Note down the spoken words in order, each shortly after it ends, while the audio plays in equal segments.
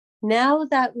Now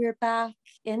that we're back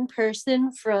in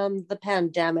person from the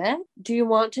pandemic, do you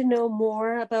want to know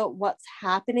more about what's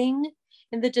happening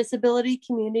in the disability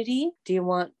community? Do you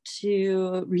want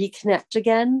to reconnect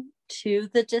again to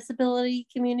the disability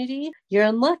community? You're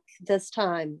in luck this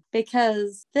time,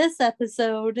 because this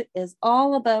episode is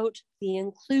all about the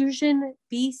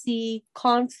InclusionBC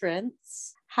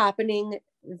conference happening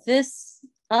this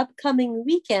upcoming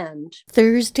weekend.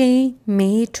 Thursday,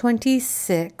 May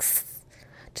 26th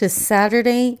to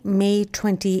Saturday, May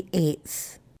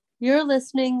 28th. You're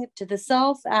listening to The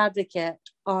Self Advocate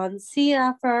on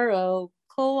CFRO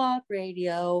Co-op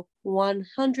Radio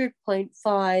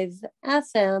 100.5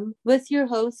 FM with your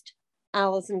host,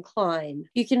 Allison Klein.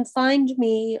 You can find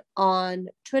me on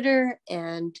Twitter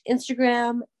and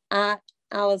Instagram at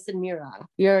Allison Mura.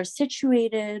 We are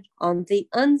situated on the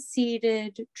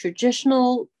unceded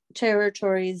traditional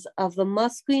territories of the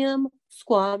Musqueam,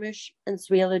 Squamish, and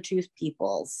Tsleil-Waututh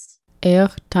peoples.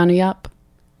 Tanuyap,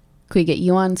 Quiget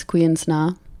Yuans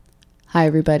Quinsna. Hi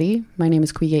everybody, my name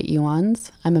is Quiget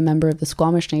Yuans. I'm a member of the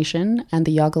Squamish Nation and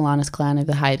the Yagalanis clan of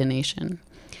the Haida Nation.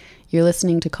 You're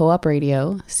listening to Co-op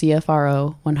Radio,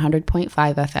 CFRO 100.5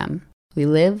 FM. We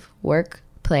live, work,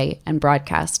 play, and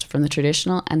broadcast from the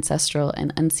traditional, ancestral,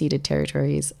 and unceded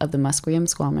territories of the Musqueam,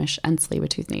 Squamish, and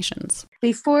Tsleil-Waututh nations.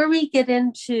 Before we get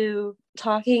into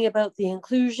talking about the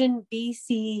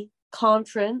InclusionBC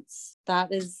conference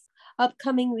that is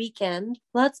upcoming weekend,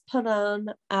 let's put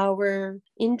on our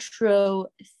intro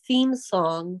theme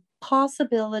song,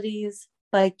 Possibilities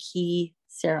by Key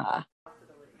Sarah.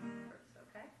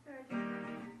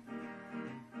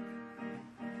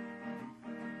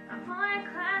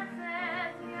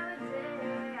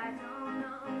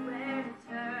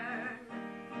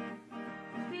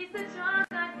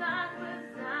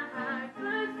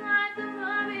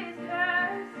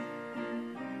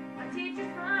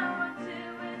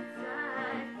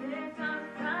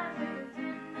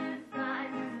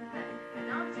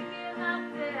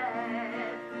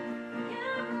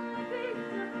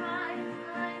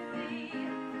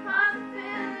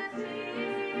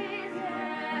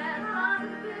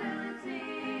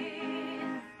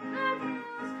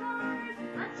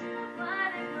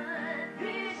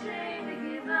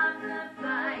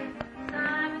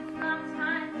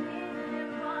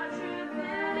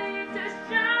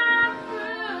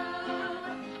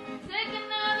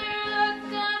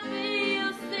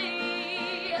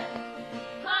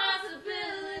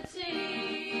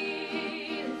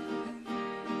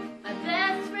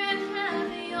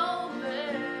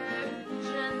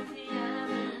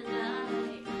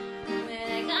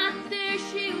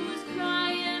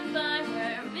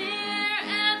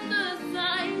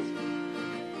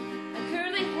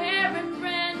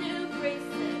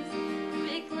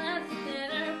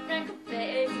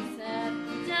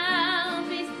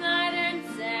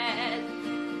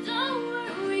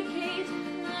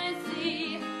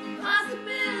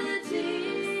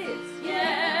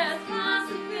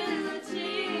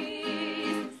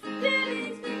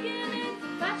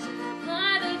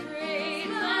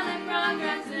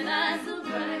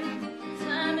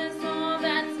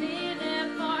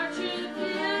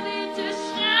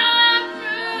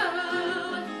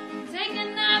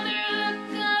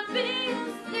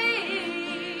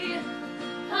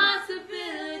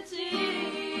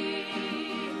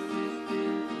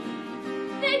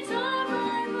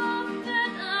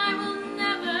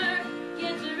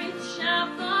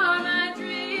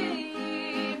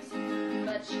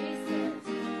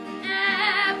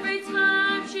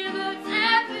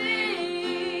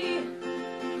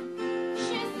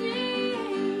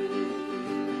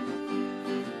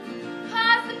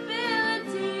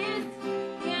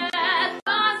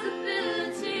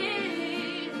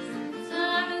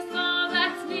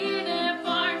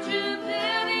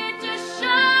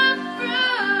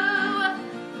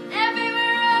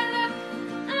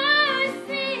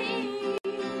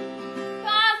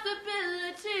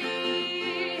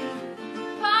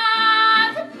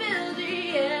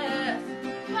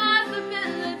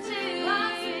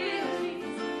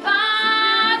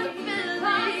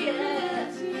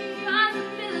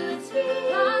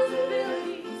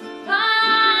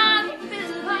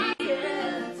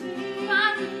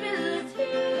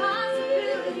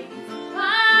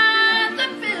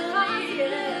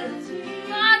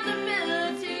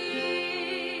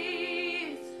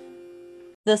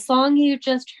 The song you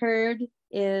just heard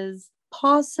is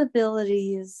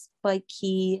Possibilities by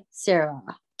Key Sarah.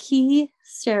 Key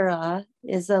Sarah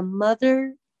is a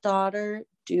mother-daughter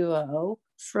duo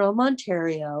from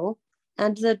Ontario,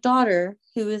 and the daughter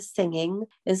who is singing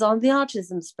is on the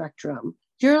autism spectrum.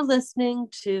 You're listening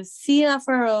to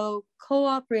CFRO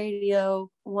Co-op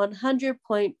Radio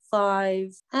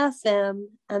 100.5 FM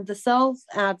and The Self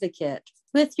Advocate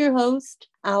with your host,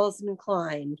 Allison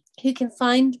Klein. You can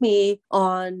find me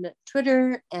on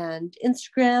Twitter and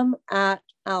Instagram at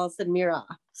Allison Mira.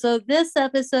 So this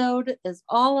episode is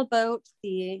all about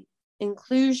the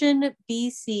Inclusion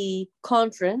BC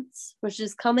conference, which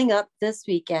is coming up this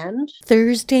weekend.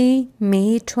 Thursday,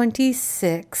 May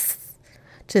 26th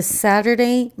to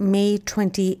Saturday, May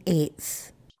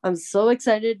 28th. I'm so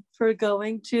excited for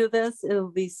going to this. It'll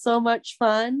be so much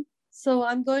fun. So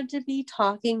I'm going to be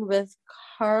talking with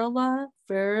Carla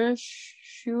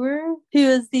Verischuer, who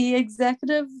is the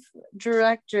executive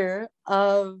director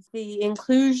of the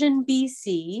Inclusion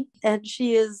BC, and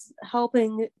she is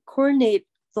helping coordinate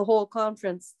the whole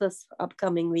conference this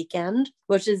upcoming weekend,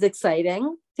 which is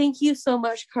exciting. Thank you so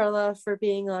much, Carla, for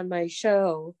being on my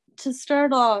show. To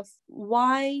start off,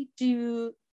 why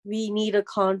do we need a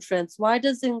conference? Why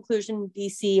does Inclusion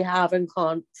BC have a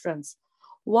conference?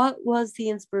 What was the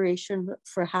inspiration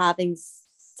for having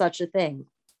such a thing?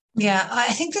 Yeah,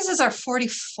 I think this is our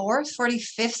 44th,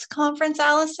 45th conference,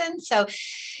 Allison. So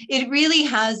it really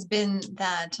has been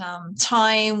that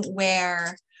time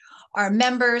where our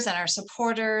members and our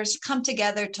supporters come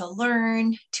together to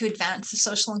learn, to advance the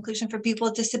social inclusion for people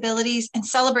with disabilities and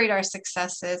celebrate our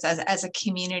successes as a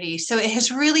community. So it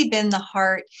has really been the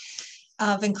heart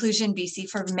of Inclusion BC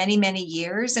for many, many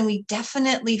years. And we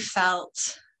definitely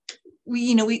felt,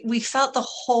 we felt the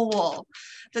hole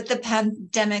that the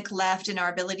pandemic left in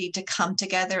our ability to come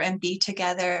together and be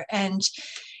together. And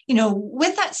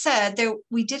with that said,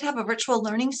 we did have a virtual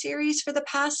learning series for the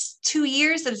past 2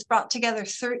 years that has brought together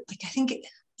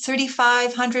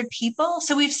 3,500 people.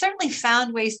 So we've certainly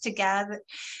found ways to gather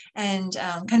and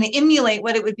kind of emulate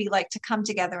what it would be like to come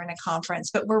together in a conference.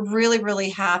 But we're really, really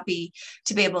happy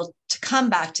to be able to come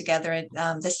back together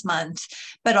this month,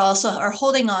 but also are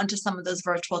holding on to some of those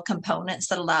virtual components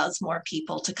that allows more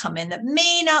people to come in that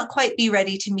may not quite be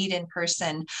ready to meet in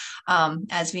person.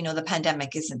 As we know, the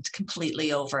pandemic isn't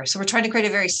completely over. So we're trying to create a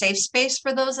very safe space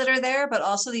for those that are there, but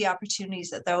also the opportunities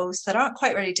that those that aren't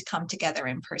quite ready to come together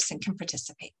in person can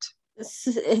participate.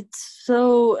 It's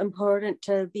so important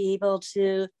to be able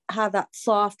to have that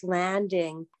soft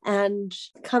landing and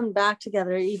come back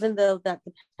together, even though that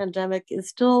the pandemic is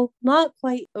still not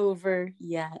quite over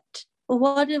yet.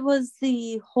 What was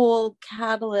the whole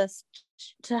catalyst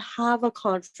to have a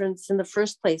conference in the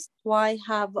first place? Why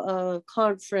have a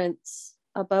conference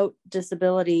about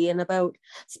disability and about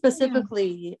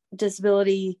specifically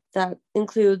disability that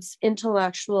includes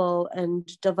intellectual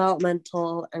and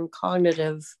developmental and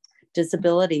cognitive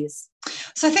disabilities?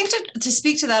 So I think to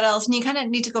speak to that, Alison, you kind of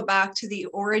need to go back to the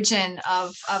origin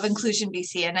of Inclusion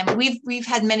BC. And I mean, we've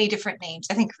had many different names.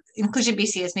 I think Inclusion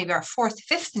BC is maybe our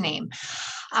fifth name.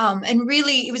 And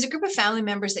really, it was a group of family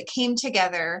members that came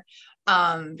together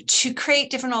to create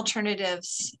different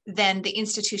alternatives than the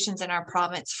institutions in our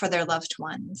province for their loved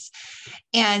ones.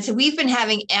 And so we've been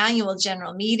having annual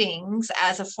general meetings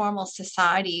as a formal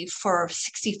society for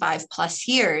 65 plus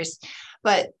years.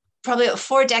 But probably about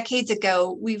 4 decades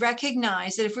ago, we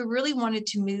recognized that if we really wanted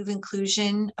to move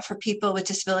inclusion for people with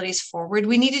disabilities forward,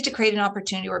 we needed to create an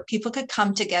opportunity where people could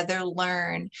come together,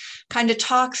 learn, kind of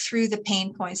talk through the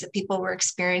pain points that people were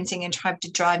experiencing and try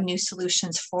to drive new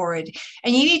solutions forward.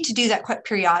 And you need to do that quite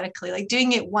periodically. Like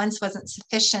doing it once wasn't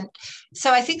sufficient.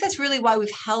 So I think that's really why we've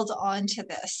held on to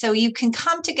this. So you can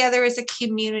come together as a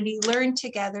community, learn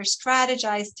together,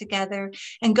 strategize together,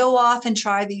 and go off and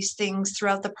try these things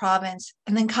throughout the province,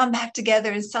 and then come back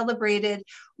together and celebrated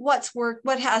what's worked,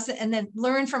 what hasn't, and then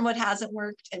learn from what hasn't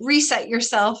worked, reset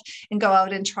yourself and go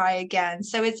out and try again.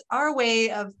 So it's our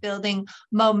way of building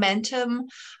momentum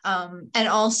and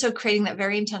also creating that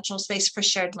very intentional space for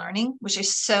shared learning, which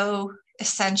is so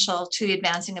essential to the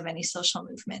advancing of any social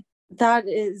movement. That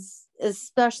is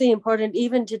especially important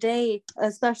even today,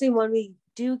 especially when we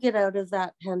do get out of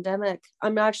that pandemic.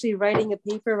 I'm actually writing a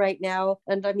paper right now,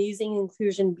 and I'm using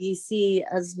Inclusion BC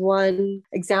as one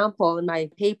example in my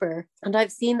paper. And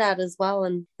I've seen that as well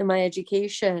in my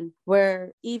education,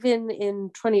 where even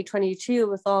in 2022,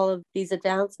 with all of these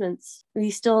advancements,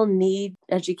 we still need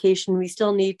education. We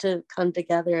still need to come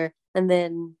together and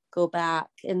then go back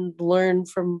and learn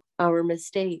from our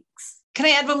mistakes. Can I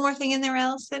add one more thing in there,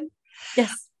 Allison?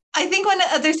 Yes. I think one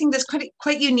other thing that's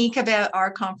quite unique about our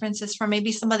conferences from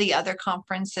maybe some of the other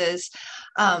conferences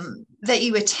that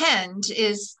you attend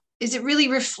is it really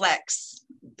reflects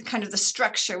kind of the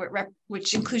structure,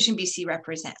 which Inclusion BC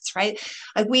represents, right?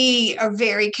 Like we are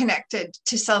very connected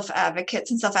to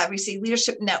self-advocates and self-advocacy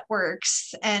leadership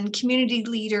networks and community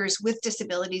leaders with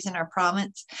disabilities in our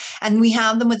province. And we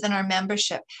have them within our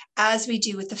membership, as we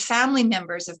do with the family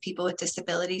members of people with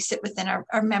disabilities sit within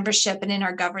our membership and in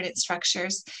our governance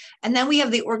structures. And then we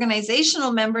have the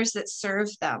organizational members that serve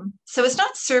them. So it's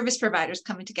not service providers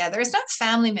coming together. It's not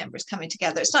family members coming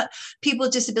together. It's not people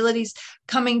with disabilities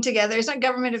coming together. It's not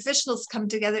government officials coming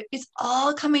together. It's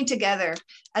all coming together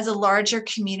as a larger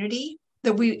community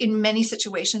that we, in many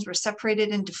situations, were separated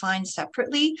and defined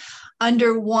separately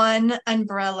under one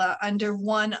umbrella, under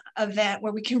one event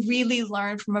where we can really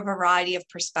learn from a variety of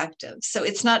perspectives. So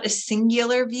it's not a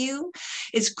singular view.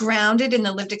 It's grounded in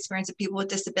the lived experience of people with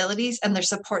disabilities, and their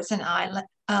supports and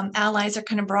allies are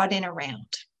kind of brought in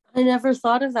around. I never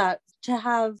thought of that, to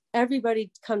have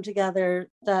everybody come together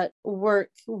that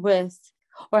work with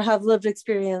or have lived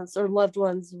experience or loved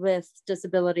ones with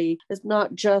disability. It's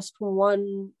not just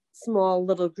one small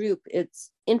little group.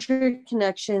 It's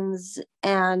interconnections,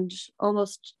 and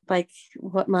almost like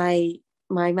what my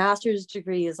master's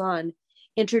degree is on,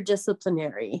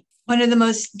 interdisciplinary. One of the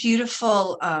most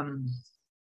beautiful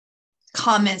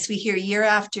comments we hear year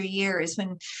after year is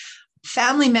when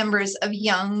family members of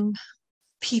young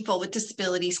people with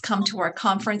disabilities come to our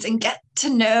conference and get to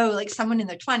know like someone in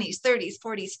their 20s, 30s,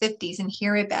 40s, 50s and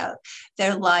hear about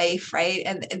their life, right?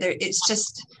 And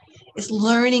it's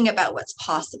learning about what's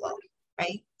possible,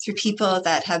 right? Through people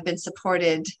that have been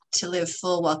supported to live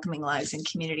full, welcoming lives in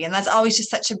community. And that's always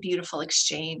just such a beautiful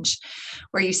exchange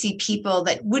where you see people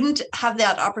that wouldn't have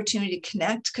that opportunity to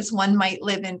connect because one might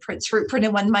live in Prince Rupert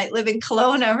and one might live in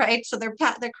Kelowna, right? So their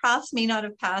cross may not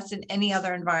have passed in any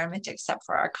other environment except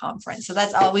for our conference. So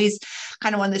that's always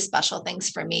kind of one of the special things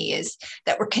for me, is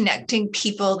that we're connecting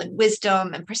people and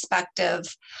wisdom and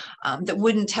perspective that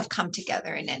wouldn't have come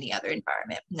together in any other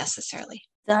environment necessarily.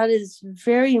 That is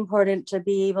very important, to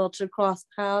be able to cross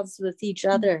paths with each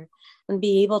other and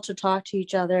be able to talk to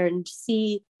each other and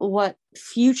see what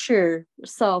future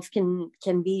self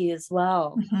can be as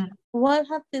well. Mm-hmm. What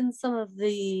have been some of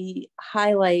the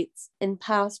highlights in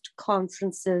past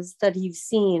conferences that you've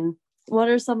seen? What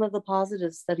are some of the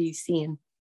positives that you've seen?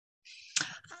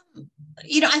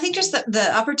 I think just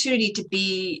the opportunity to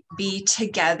be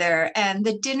together, and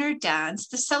the dinner dance,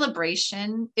 the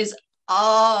celebration is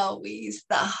always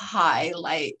the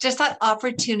highlight. Just that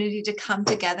opportunity to come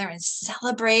together and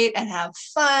celebrate and have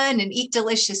fun and eat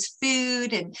delicious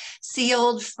food and see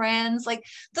old friends. Like,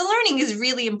 the learning is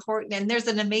really important, and there's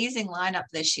an amazing lineup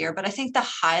this year, but I think the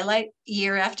highlight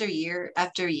year after year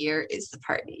after year is the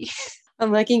party.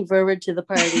 I'm looking forward to the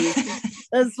party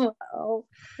as well.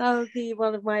 That would be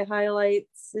one of my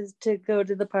highlights, is to go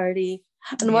to the party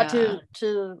and what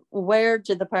to wear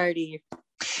to the party.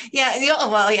 Yeah,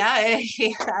 well, yeah,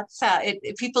 that's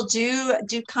it. People do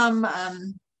come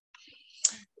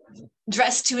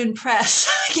dressed to impress,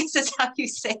 I guess is how you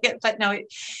say it. But no, it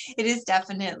is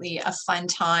definitely a fun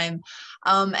time,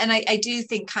 and I do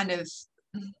think kind of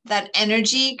that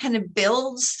energy kind of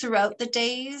builds throughout the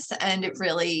days, and it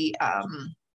really,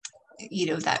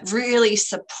 that really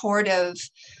supportive,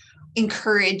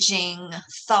 encouraging,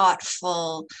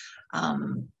 thoughtful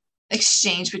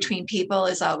exchange between people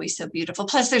is always so beautiful.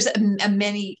 Plus, there's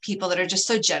many people that are just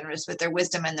so generous with their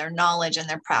wisdom and their knowledge and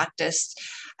their practice,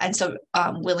 and so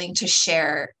willing to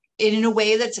share it in a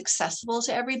way that's accessible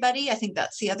to everybody. I think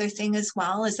that's the other thing as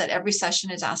well, is that every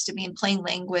session is asked to be in plain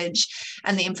language,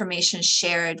 and the information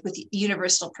shared with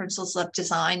universal principles of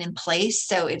design in place,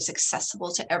 so it's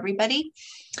accessible to everybody.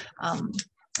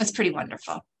 It's pretty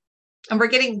wonderful. And we're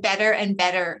getting better and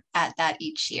better at that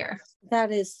each year.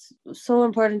 That is so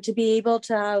important, to be able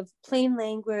to have plain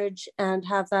language and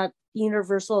have that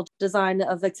universal design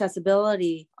of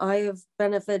accessibility. I have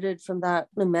benefited from that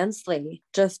immensely,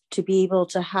 just to be able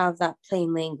to have that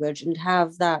plain language and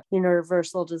have that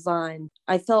universal design.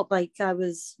 I felt like I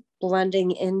was blending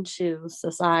into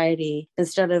society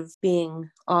instead of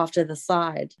being off to the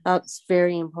side. That's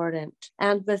very important.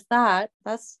 And with that,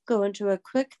 let's go into a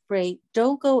quick break.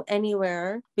 Don't go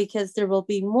anywhere, because there will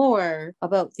be more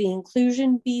about the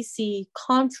Inclusion BC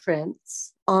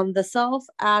conference on the Self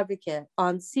Advocate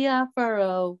on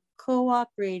CFRO Co-op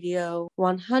Radio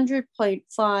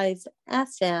 100.5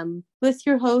 FM with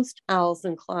your host,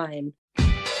 Alison Klein.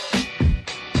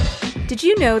 Did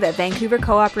you know that Vancouver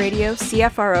Co-op Radio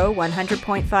CFRO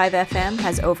 100.5 FM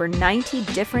has over 90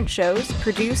 different shows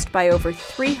produced by over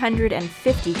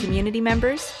 350 community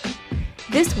members?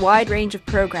 This wide range of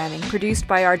programming produced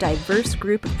by our diverse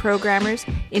group of programmers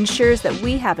ensures that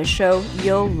we have a show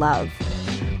you'll love.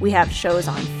 We have shows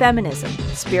on feminism,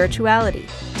 spirituality,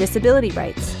 disability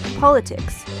rights,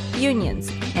 politics, unions,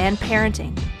 and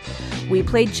parenting. We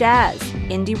play jazz,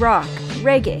 indie rock,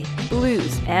 reggae,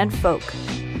 blues, and folk.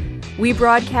 We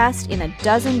broadcast in a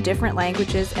dozen different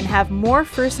languages and have more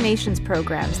First Nations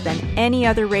programs than any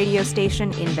other radio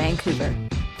station in Vancouver.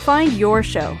 Find your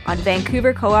show on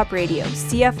Vancouver Co-op Radio,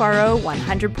 CFRO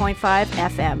 100.5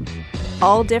 FM.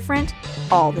 All different,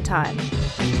 all the time.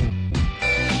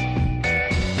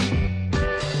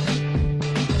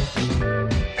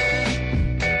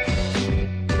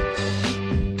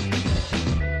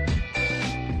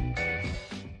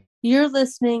 You're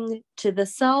listening to The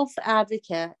Self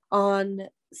Advocate on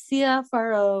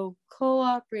CFRO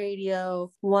Co-op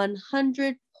Radio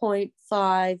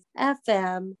 100.5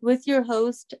 FM with your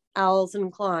host,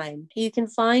 Alison Klein. You can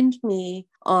find me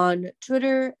on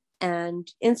Twitter and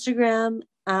Instagram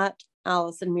at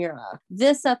Alison Mira.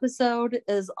 This episode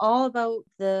is all about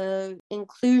the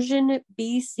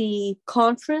InclusionBC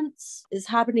conference is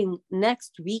happening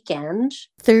next weekend.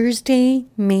 Thursday,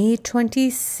 May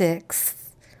 26th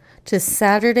to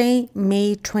Saturday,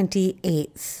 May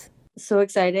 28th. So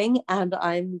exciting, and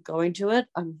I'm going to it.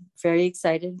 I'm very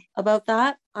excited about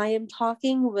that. I am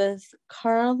talking with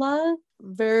Carla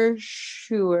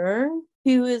Verschuer,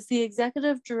 who is the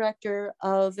executive director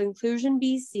of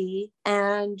InclusionBC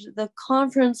and the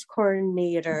conference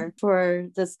coordinator for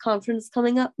this conference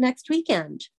coming up next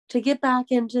weekend. To get back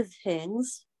into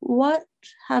things, what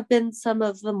have been some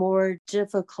of the more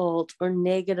difficult or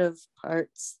negative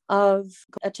parts of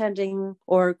attending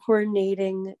or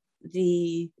coordinating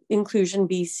the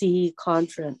InclusionBC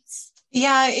conference?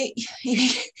 Yeah,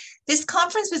 this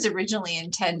conference was originally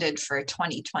intended for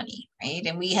 2020, right?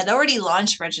 And we had already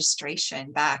launched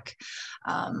registration back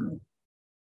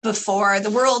before the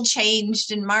world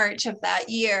changed in March of that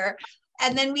year.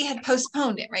 And then we had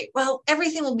postponed it, right? Well,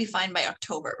 everything will be fine by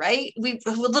October, right?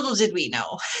 Little did we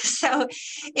know. So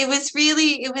it was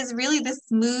really this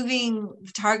moving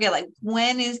target. Like,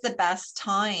 when is the best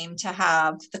time to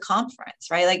have the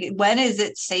conference, right? Like, when is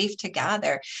it safe to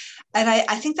gather? And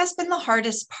I think that's been the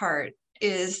hardest part,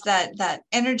 is that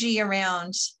energy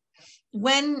around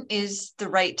when is the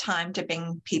right time to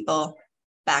bring people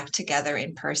back together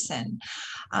in person.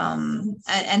 And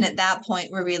at that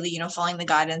point, we're really, following the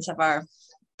guidance of our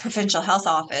provincial health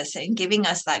office and giving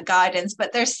us that guidance,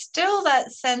 but there's still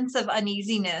that sense of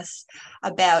uneasiness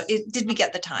about it. Did we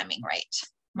get the timing right?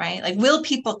 Like, will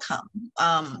people come?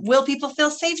 Will people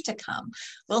feel safe to come?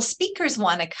 Will speakers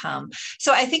want to come?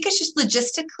 So I think it's just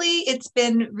logistically, it's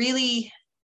been really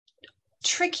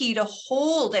tricky to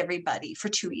hold everybody for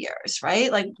 2 years,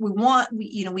 right? Like,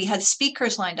 we had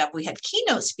speakers lined up, we had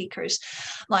keynote speakers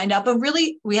lined up, and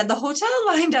really we had the hotel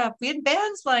lined up, we had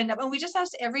bands lined up, and we just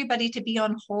asked everybody to be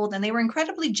on hold, and they were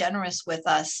incredibly generous with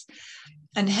us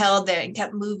and held there and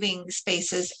kept moving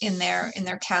spaces in their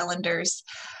calendars.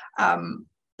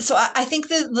 So I think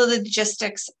the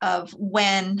logistics of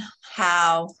when,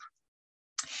 how,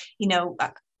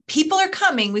 people are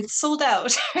coming. We've sold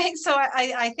out, right? So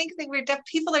I think that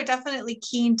people are definitely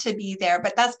keen to be there,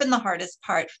 but that's been the hardest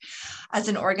part as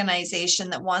an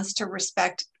organization that wants to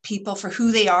respect people for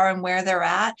who they are and where they're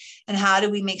at, and how do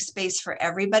we make space for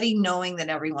everybody, knowing that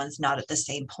everyone's not at the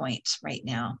same point right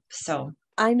now. So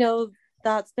I know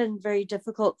that's been very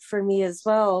difficult for me as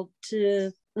well,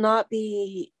 to not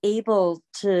be able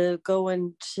to go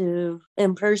into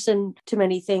in person to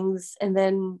many things, and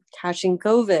then catching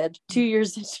COVID 2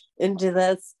 years into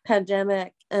this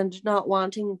pandemic and not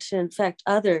wanting to infect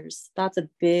others. That's a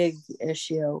big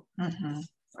issue. Mm-hmm.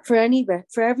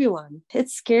 For everyone.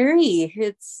 It's scary.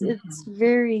 It's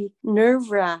very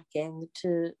nerve-wracking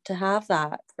to have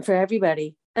that for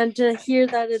everybody. And to hear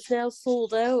that it's now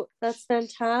sold out, that's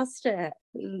fantastic.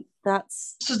 That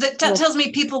tells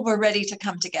me people were ready to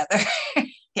come together.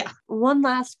 Yeah. One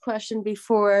last question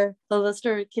before the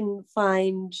listener can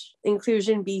find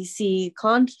InclusionBC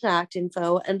contact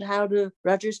info and how to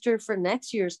register for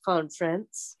next year's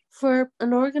conference. For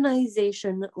an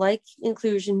organization like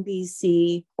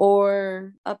InclusionBC,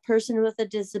 or a person with a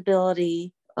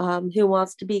disability who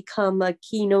wants to become a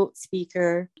keynote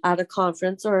speaker at a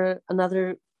conference, or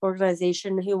another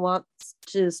organization who wants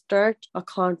to start a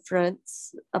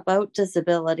conference about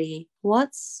disability,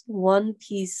 what's one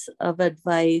piece of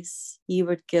advice you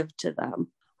would give to them?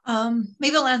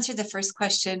 Maybe I'll answer the first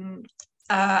question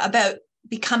about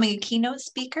becoming a keynote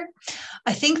speaker.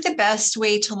 I think the best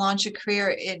way to launch a career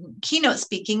in keynote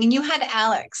speaking, and you had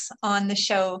Alex on the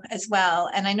show as well,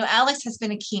 and I know Alex has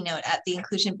been a keynote at the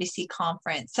Inclusion BC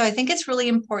conference. So I think it's really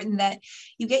important that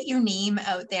you get your name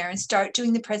out there and start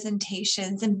doing the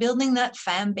presentations and building that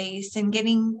fan base and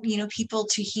getting, people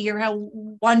to hear how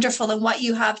wonderful and what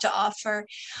you have to offer.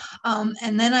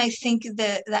 And then I think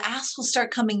the asks will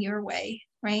start coming your way,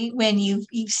 right? When you've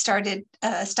started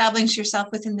establishing yourself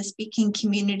within the speaking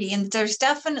community. And there's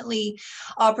definitely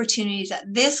opportunities at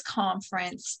this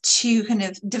conference to kind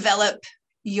of develop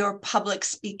your public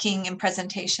speaking and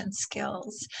presentation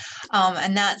skills.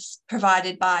 And that's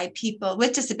provided by people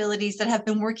with disabilities that have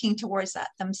been working towards that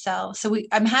themselves. So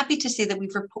I'm happy to say that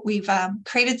we've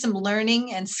created some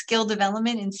learning and skill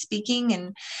development in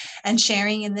speaking and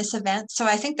sharing in this event. So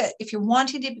I think that if you're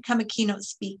wanting to become a keynote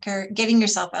speaker, getting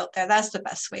yourself out there, that's the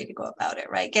best way to go about it,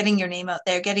 right? Getting your name out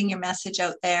there, getting your message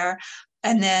out there,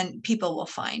 and then people will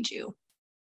find you.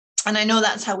 And I know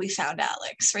that's how we found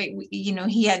Alex, right?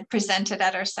 He had presented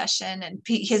at our session, and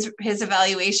his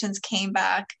evaluations came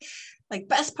back like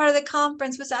best part of the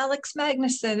conference was Alex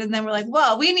Magnuson. And then we're like,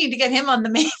 well, we need to get him on the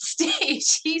main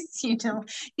stage.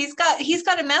 He's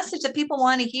got a message that people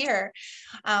want to hear.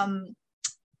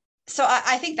 So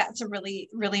I think that's a really,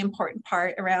 really important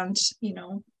part around,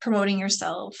 promoting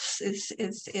yourself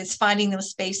is finding those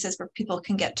spaces where people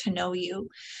can get to know you.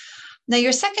 Now,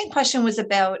 your second question was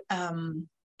about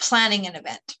planning an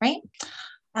event, right?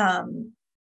 That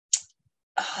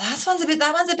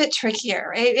one's a bit trickier,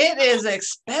 right? It is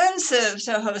expensive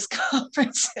to host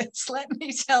conferences, let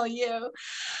me tell you.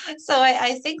 So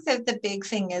I think that the big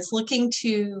thing is looking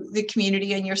to the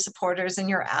community and your supporters and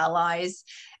your allies,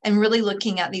 and really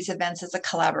looking at these events as a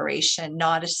collaboration,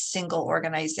 not a single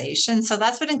organization. So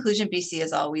that's what Inclusion BC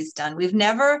has always done. We've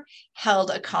never held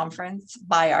a conference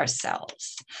by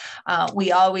ourselves.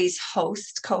 We always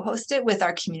co-host it with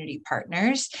our community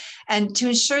partners, and to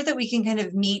ensure that we can kind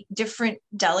of meet different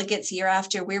delegates year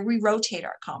after where we rotate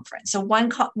our conference. So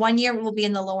one year will be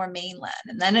in the Lower Mainland,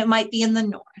 and then it might be in the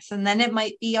North, and then it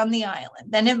might be on the island,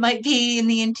 then it might be in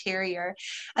the interior.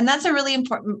 And that's a really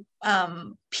important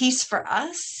piece for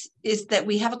us, is that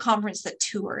we have a conference that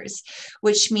tours,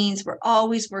 which means we're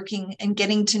always working and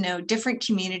getting to know different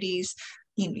communities,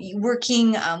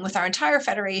 working with our entire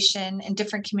federation and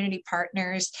different community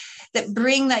partners that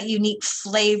bring that unique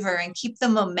flavor and keep the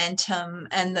momentum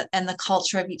and the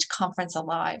culture of each conference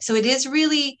alive. So it is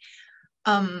really,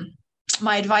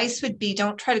 my advice would be,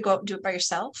 don't try to go out and do it by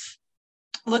yourself.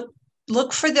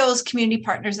 Look for those community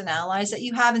partners and allies that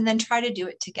you have, and then try to do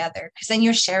it together, because then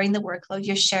you're sharing the workload,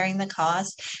 you're sharing the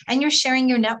cost, and you're sharing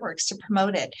your networks to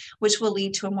promote it, which will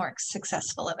lead to a more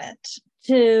successful event.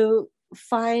 To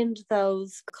find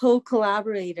those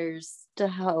co-collaborators to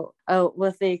help out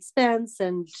with the expense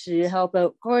and to help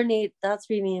out coordinate, that's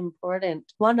really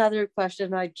important. One other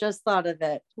question, I just thought of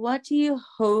it. What do you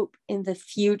hope in the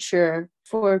future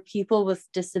for people with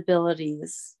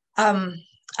disabilities?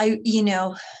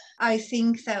 I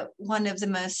think that one of the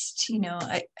most,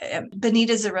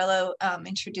 Benita Zarrillo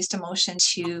introduced a motion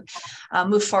to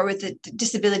move forward with the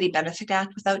Disability Benefit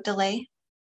Act without delay.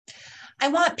 I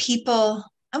want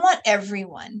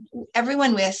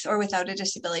everyone with or without a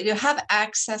disability to have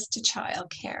access to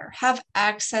childcare, have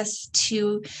access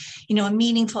to, a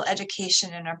meaningful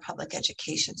education in our public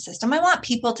education system. I want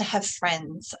people to have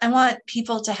friends. I want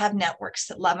people to have networks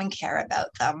that love and care about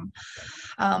them.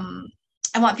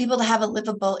 I want people to have a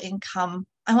livable income.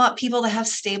 I want people to have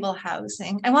stable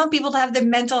housing. I want people to have their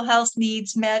mental health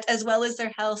needs met as well as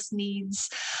their health needs.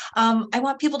 I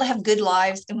want people to have good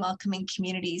lives in welcoming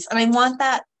communities. And I want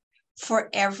that for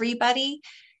everybody.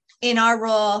 In our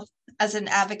role as an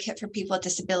advocate for people with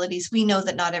disabilities, we know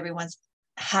that not everyone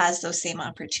has those same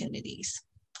opportunities.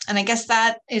 And I guess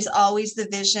that is always the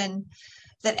vision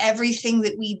that everything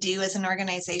that we do as an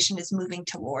organization is moving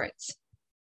towards.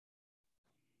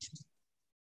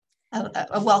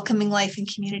 A welcoming life and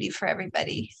community for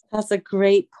everybody. That's a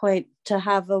great point, to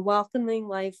have a welcoming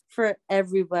life for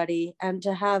everybody and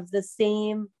to have the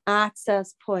same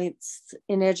access points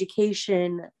in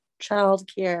education,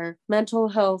 childcare, mental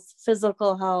health,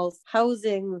 physical health,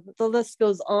 housing, the list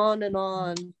goes on and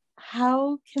on.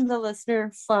 How can the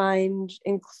listener find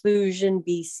Inclusion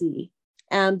BC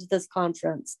and this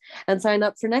conference and sign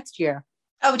up for next year?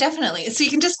 Oh, definitely. So you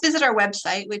can just visit our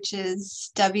website, which is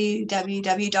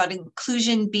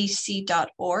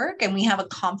www.inclusionbc.org. And we have a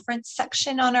conference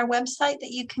section on our website that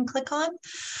you can click on.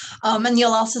 And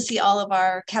you'll also see all of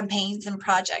our campaigns and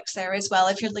projects there as well.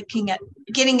 If you're looking at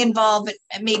getting involved,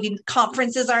 and maybe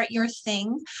conferences aren't your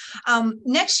thing.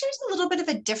 Next year's a little bit of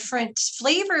a different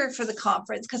flavor for the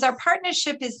conference because our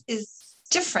partnership is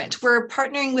different. We're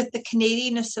partnering with the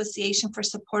Canadian Association for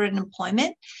Supported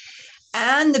Employment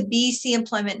and the BC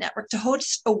Employment Network to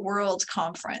host a world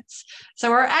conference. So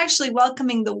we're actually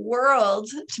welcoming the world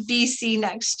to BC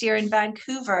next year in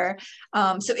Vancouver.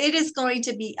 So it is going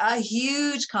to be a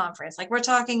huge conference. Like we're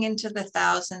talking into the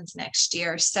thousands next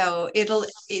year. So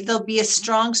there'll be a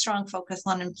strong focus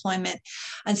on employment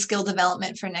and skill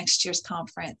development for next year's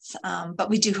conference. But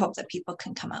we do hope that people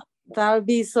can come out. That would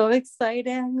be so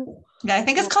exciting. Yeah, I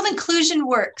think it's called Inclusion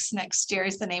Works next year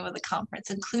is the name of the conference.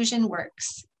 Inclusion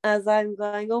Works. As I'm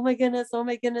going, oh my goodness,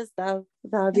 that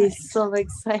would be so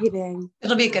exciting.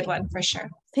 It'll be a good one for sure.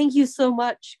 Thank you so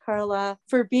much, Carla,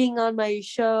 for being on my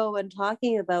show and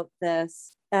talking about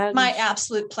this. And my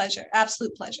absolute pleasure.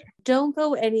 Absolute pleasure. Don't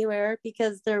go anywhere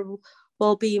because there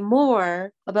will be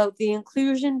more about the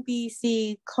Inclusion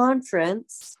BC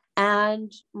conference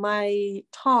and my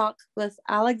talk with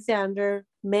Alexander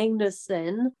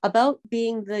Magnuson about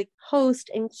being the host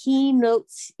and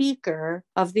keynote speaker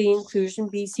of the Inclusion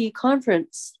BC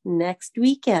conference next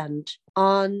weekend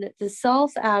on the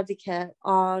Self Advocate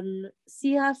on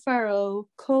CFRO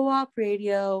Co-op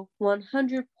Radio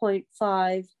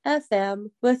 100.5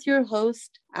 FM with your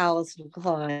host, Allison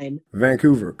Klein.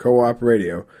 Vancouver Co-op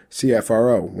Radio,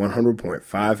 CFRO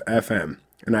 100.5 FM.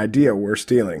 An idea worth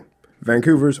stealing.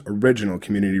 Vancouver's original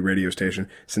community radio station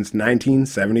since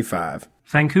 1975.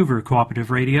 Vancouver Cooperative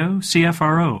Radio,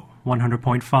 CFRO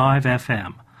 100.5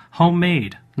 FM.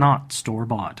 Homemade, not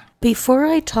store-bought. Before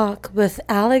I talk with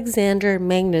Alexander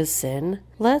Magnuson,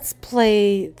 let's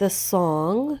play the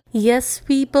song Yes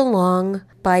We Belong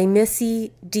by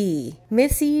Missy D.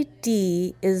 Missy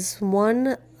D is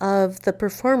one of the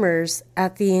performers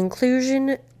at the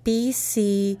Inclusion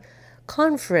BC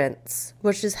conference,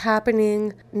 which is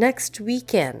happening next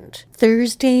weekend,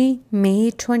 Thursday,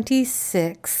 May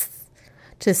 26th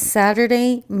to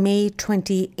Saturday, May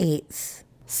 28th.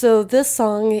 So this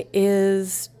song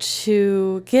is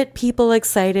to get people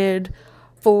excited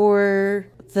for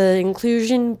the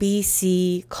Inclusion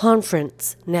BC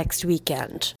conference next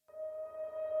weekend.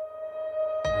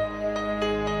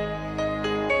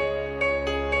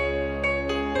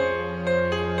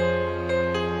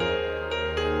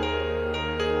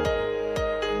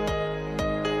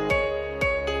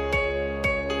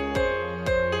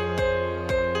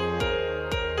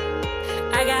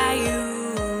 I got you,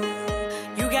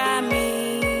 you got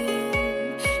me.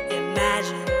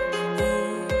 Imagine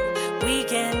who we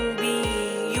can be.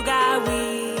 You got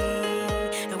we,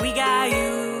 and we got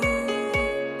you.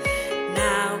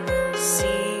 Now we'll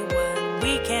see what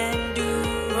we can do.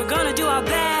 We're gonna do our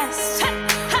best.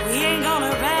 We ain't gonna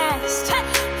rest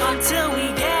until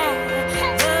we get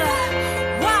the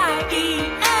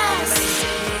YES.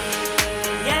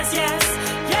 Yes, yes.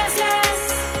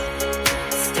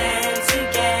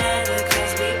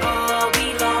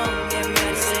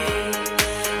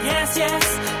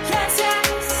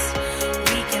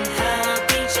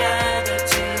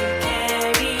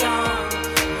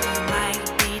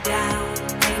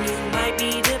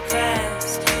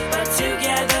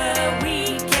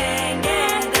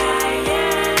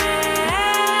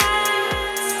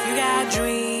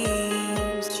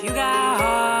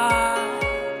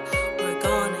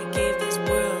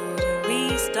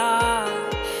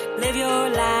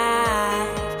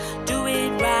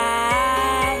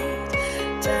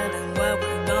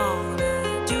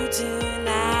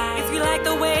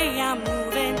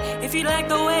 If you like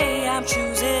the way I'm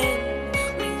choosing,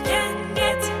 we can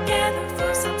get together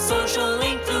for some social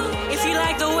inclusion. If you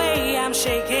like the way I'm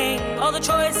shaking, all the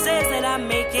choices that I'm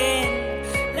making,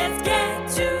 let's get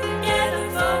together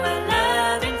for a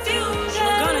love infusion.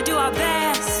 We're gonna do our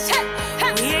best.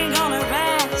 We ain't gonna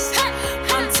rest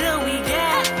until we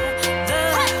get the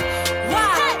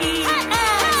YES.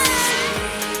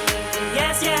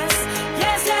 Yes, yes,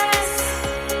 yes, yes.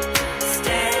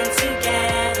 Stand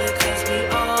together 'cause we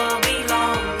all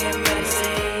belong. Everybody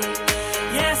say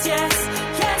yes, yes,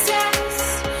 yes,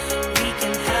 yes. We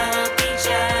can help each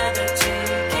other to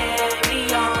carry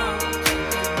on.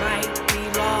 We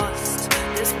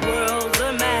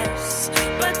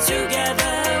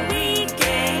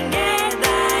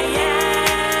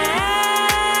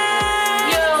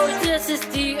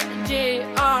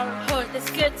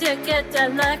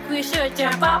we should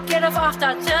jump up, get off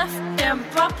the turf,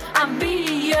 jump up and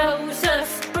be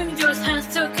yourself. Bring your hands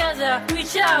together,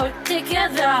 reach out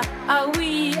together.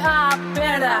 We are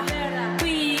better.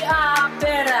 We are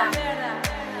better.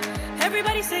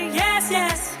 Everybody say yes,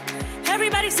 yes.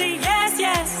 Everybody say yes,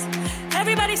 yes.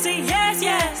 Everybody say yes,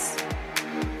 yes.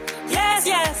 Yes,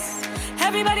 yes.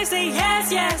 Everybody say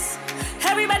yes, yes.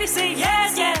 Everybody say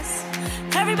yes, yes.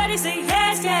 Everybody say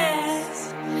yes,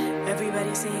 yes.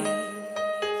 Everybody say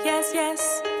yes,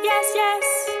 yes, yes, yes.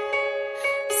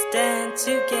 Stand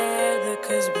together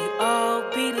 'cause we all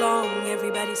belong.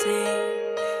 Everybody say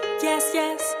yes,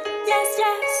 yes, yes,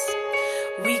 yes.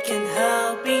 We can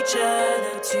help each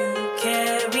other to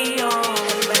carry on.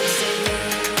 Everybody say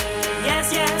yes,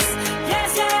 yes,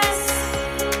 yes, yes.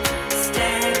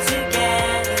 Stand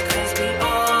together 'cause we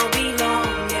all belong.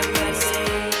 Everybody say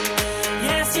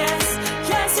yes, yes,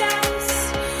 yes, yes.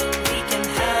 We can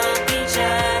help each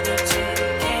other to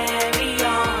carry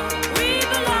on. We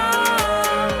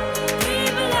belong.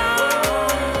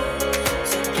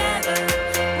 Together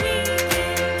we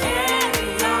can carry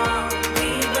on. We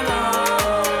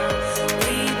belong.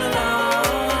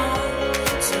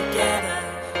 Together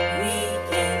we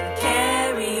can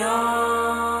carry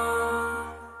on.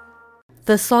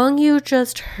 The song you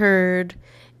just heard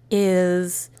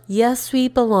is Yes We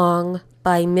Belong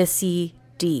by Missy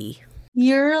D.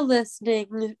 You're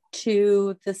listening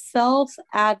to The Self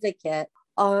Advocate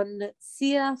on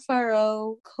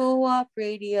CFRO Co-op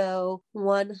Radio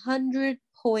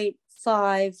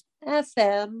 100.5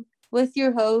 FM with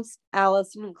your host,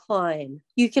 Allison Klein.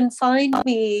 You can find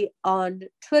me on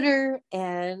Twitter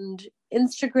and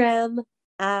Instagram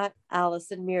at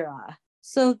Allison Mira.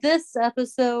 So this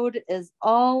episode is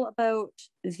all about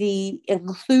the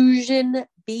Inclusion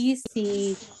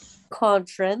BC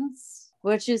conference,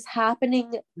 which is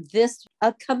happening this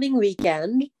upcoming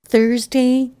weekend.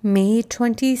 Thursday, May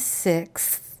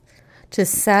 26th to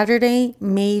Saturday,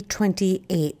 May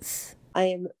 28th. I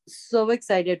am so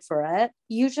excited for it.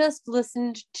 You just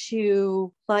listened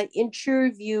to my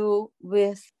interview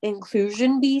with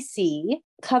Inclusion BC.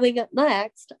 Coming up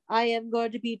next, I am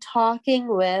going to be talking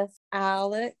with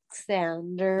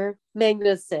Alexander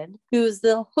Magnuson, who is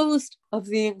the host of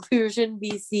the Inclusion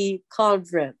BC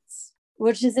conference,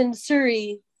 which is in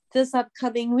Surrey this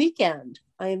upcoming weekend.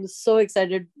 I am so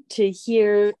excited to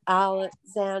hear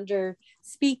Alexander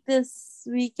speak this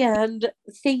weekend.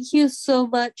 Thank you so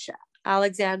much,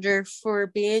 Alexander, for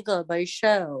being on my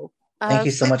show. Thank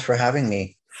you so much for having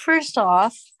me. First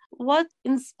off, what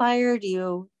inspired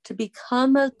you to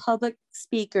become a public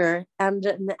speaker and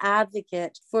an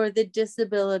advocate for the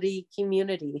disability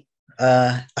community?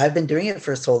 I've been doing it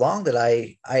for so long that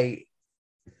I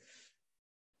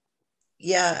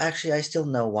still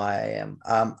know why I am.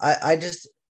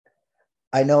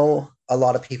 I know a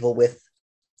lot of people with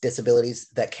disabilities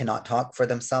that cannot talk for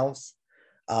themselves.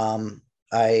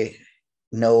 I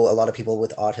know a lot of people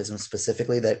with autism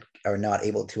specifically that are not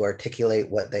able to articulate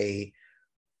what they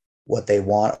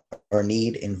want or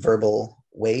need in verbal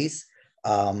ways.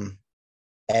 And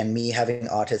me having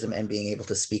autism and being able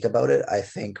to speak about it, I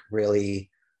think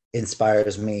really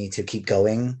inspires me to keep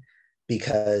going,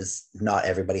 because not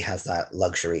everybody has that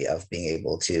luxury of being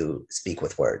able to speak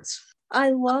with words.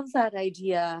 I love that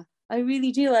idea. I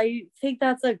really do. I think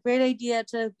that's a great idea,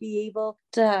 to be able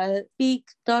to speak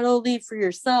not only for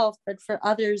yourself, but for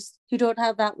others who don't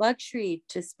have that luxury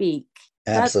to speak.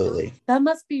 Absolutely. That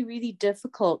must be really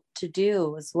difficult to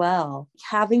do as well.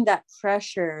 Having that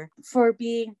pressure for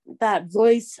being that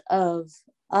voice of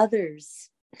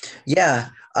others. Yeah,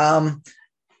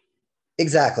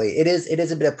 exactly. It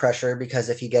is a bit of pressure, because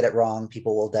if you get it wrong,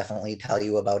 people will definitely tell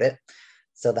you about it.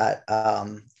 So that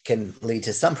can lead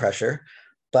to some pressure.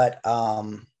 But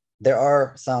there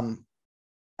are some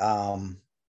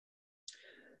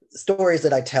stories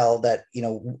that I tell that,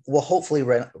 will hopefully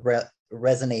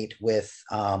resonate with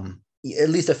at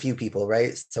least a few people,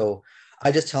 right? So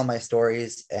I just tell my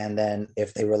stories, and then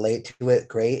if they relate to it,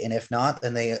 great. And if not,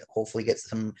 then they hopefully get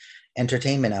some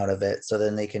entertainment out of it. So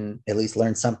then they can at least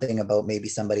learn something about maybe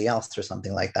somebody else or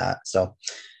something like that. So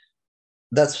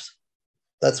that's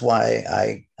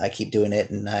why I keep doing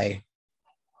it, and I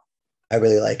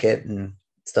really like it and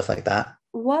stuff like that.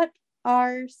 What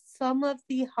are some of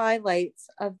the highlights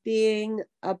of being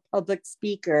a public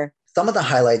speaker? Some of the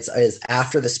highlights is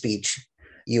after the speech,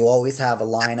 you always have a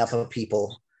lineup of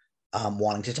people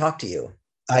wanting to talk to you.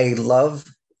 I love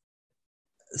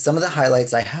some of the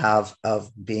highlights I have of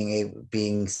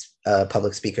being a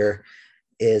public speaker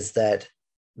is that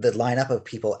the lineup of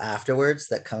people afterwards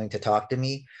that coming to talk to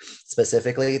me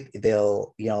specifically,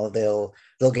 they'll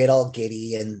they'll get all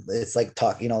giddy, and it's like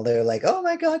talk, they're like, oh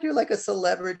my God, you're like a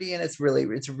celebrity. And it's really,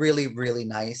 really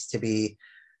nice to be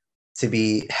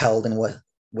held in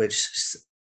which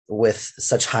with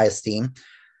such high esteem.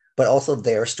 But also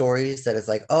their stories, that it's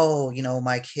like, oh,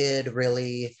 my kid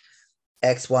really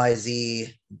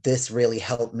XYZ, this really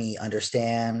helped me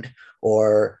understand,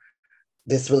 or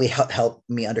this really helped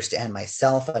me understand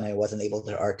myself, and I wasn't able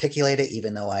to articulate it,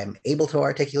 even though I'm able to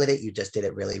articulate it. You just did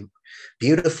it really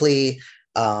beautifully.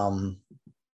 And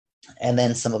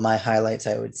then some of my highlights,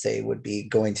 I would say, would be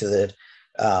going to the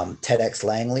TEDx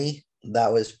Langley.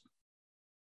 That was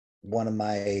one of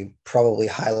my probably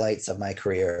highlights of my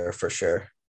career, for sure.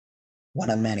 One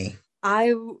of many.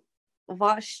 I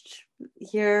watched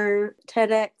your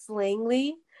TEDx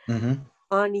Langley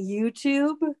on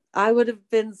YouTube. I would have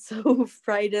been so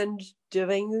frightened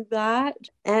doing that.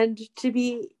 And to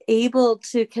be able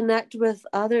to connect with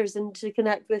others and to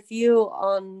connect with you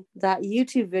on that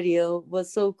YouTube video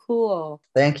was so cool.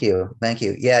 Thank you.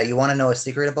 Yeah, you want to know a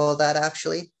secret about that,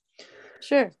 actually?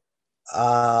 Sure.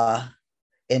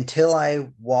 Until I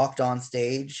walked on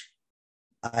stage,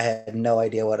 I had no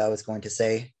idea what I was going to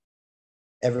say.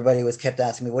 Everybody kept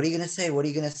asking me, what are you going to say? What are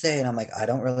you going to say? And I'm like, I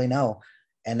don't really know.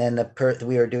 And then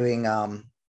we were doing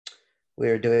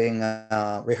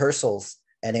rehearsals,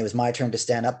 and it was my turn to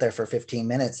stand up there for 15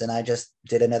 minutes. And I just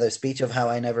did another speech of how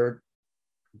I never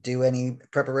do any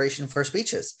preparation for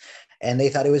speeches. And they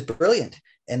thought it was brilliant.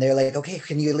 And they're like, okay,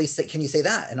 can you say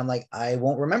that? And I'm like, I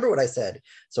won't remember what I said.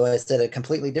 So I said a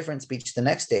completely different speech the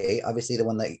next day, obviously the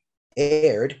one that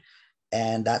aired.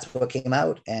 And that's what came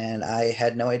out. And I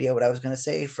had no idea what I was going to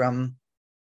say from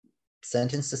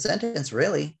sentence to sentence,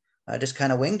 really. I just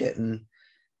kind of winged it and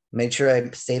made sure I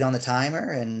stayed on the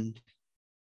timer, and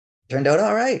turned out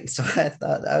all right. So I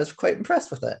thought I was quite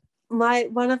impressed with it.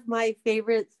 One of my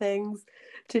favorite things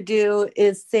to do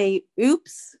is say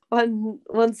oops when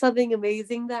something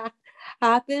amazing that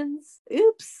happens.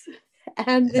 Oops.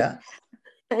 And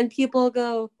people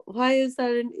go, why is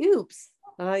that an oops?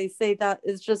 I say that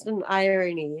is just an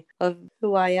irony of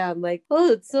who I am. Like,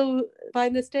 oh, it's so by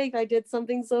mistake I did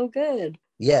something so good.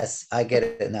 Yes, I get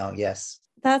it now. Yes.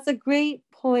 That's a great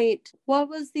point. What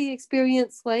was the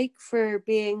experience like for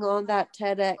being on that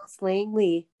TEDx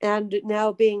Langley and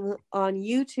now being on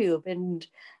YouTube and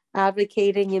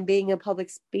advocating and being a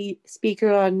public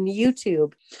speaker on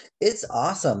YouTube? It's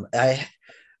awesome. I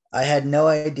had no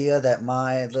idea that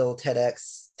my little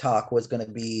TEDx talk was going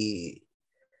to be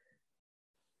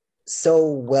so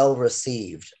well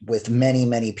received with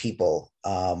many people.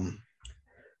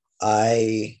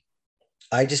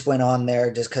 I just went on there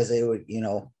just because it would,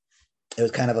 it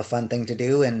was kind of a fun thing to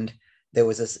do. And there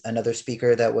was another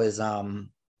speaker that was a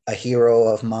hero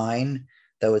of mine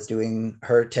that was doing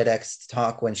her TEDx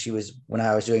talk when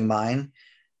I was doing mine.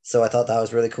 So I thought that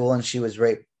was really cool. And she was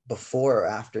right before or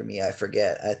after me, I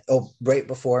forget. Right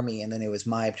before me. And then it was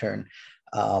my turn.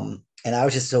 And I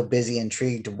was just so busy,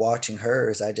 intrigued watching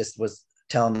hers. I just was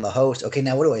telling the host, okay,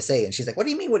 now what do I say? And she's like, what do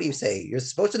you mean? What do you say? You're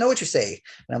supposed to know what you say.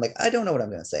 And I'm like, I don't know what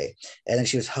I'm going to say. And then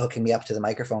she was hooking me up to the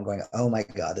microphone going, oh my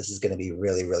God, this is going to be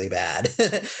really, really bad.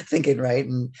 Thinking, right.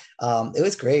 And it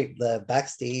was great. The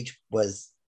backstage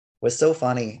was so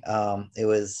funny.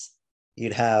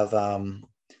 You'd have,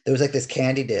 there was like this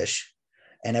candy dish.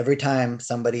 And every time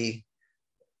somebody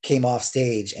came off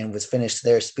stage and was finished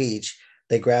their speech,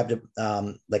 they grabbed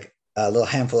like a little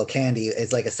handful of candy.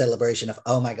 It's like a celebration of,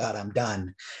 oh my God, I'm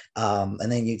done.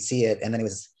 And then you'd see it. And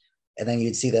then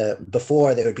you'd see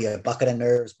before there would be a bucket of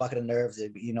nerves.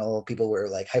 People were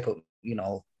like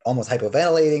almost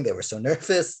hypoventilating. They were so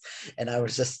nervous. And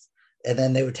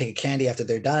then they would take a candy after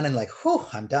they're done and like, whew,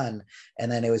 I'm done.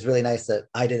 And then it was really nice that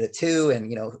I did it too.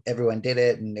 And, everyone did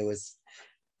it. And it was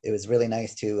really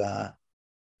nice to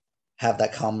have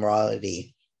that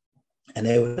camaraderie. And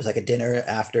it was like a dinner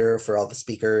after for all the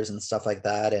speakers and stuff like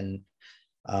that. And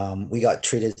we got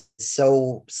treated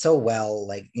so well,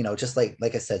 like, just like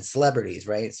I said, celebrities,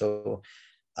 right? So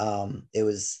it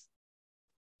was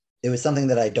something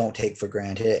that I don't take for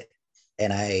granted.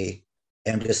 And I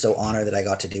am just so honored that I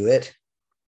got to do it.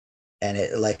 And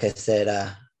it, like I said,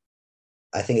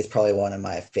 I think it's probably one of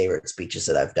my favorite speeches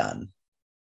that I've done.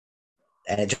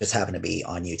 And it just happened to be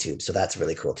on YouTube. So that's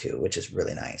really cool too, which is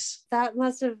really nice. That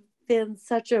must have been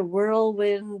such a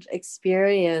whirlwind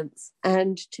experience,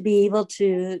 and to be able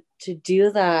to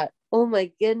do that, oh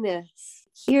my goodness,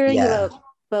 hearing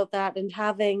about that and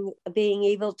being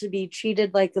able to be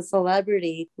treated like a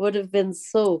celebrity would have been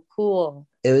so cool.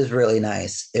 It was really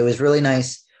nice. It was really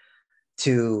nice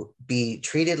to be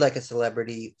treated like a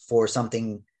celebrity for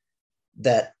something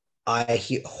that I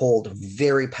hold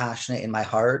very passionate in my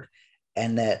heart,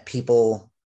 and that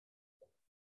people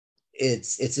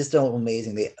it's just so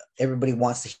amazing. Everybody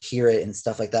wants to hear it and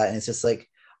stuff like that. And it's just like,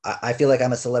 I feel like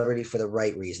I'm a celebrity for the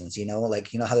right reasons,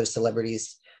 like, how there's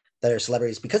celebrities that are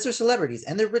celebrities because they're celebrities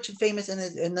and they're rich and famous,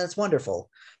 and that's wonderful.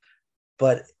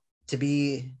 But to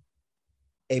be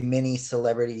a mini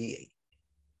celebrity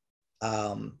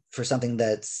for something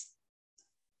that's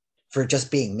for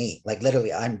just being me, like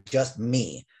literally, I'm just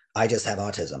me. I just have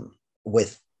autism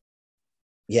with,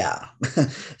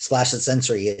 splash of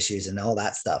sensory issues and all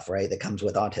that stuff, right? That comes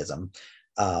with autism.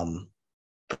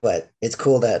 But it's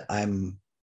cool that I'm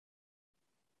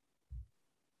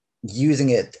using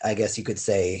it, I guess you could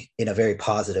say, in a very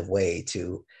positive way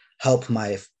to help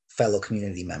my fellow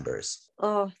community members.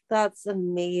 Oh, that's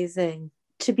amazing.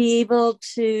 To be able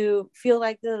to feel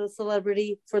like the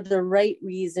celebrity for the right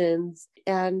reasons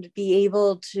and be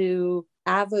able to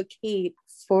advocate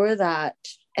for that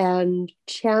and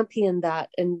champion that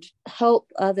and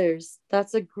help others.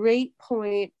 That's a great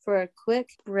point for a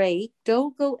quick break.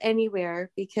 Don't go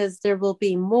anywhere because there will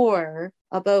be more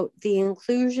about the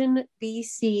Inclusion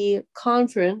BC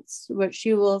conference, which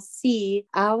you will see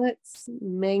Alex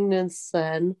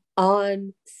Magnuson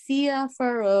on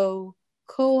CFRO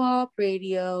Co-op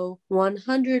Radio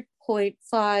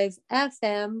 100.5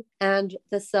 FM and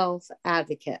The Self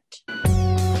Advocate.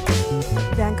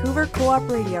 Vancouver Co-op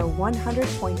Radio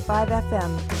 100.5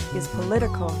 FM is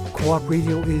political. Co-op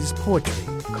radio is poetry.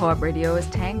 Co-op radio is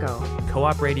tango.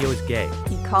 Co-op radio is gay.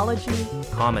 Ecology.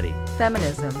 Comedy.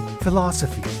 Feminism.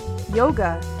 Philosophy.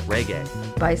 Yoga. Reggae.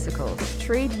 Bicycles.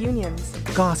 Trade unions.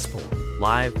 Gospel.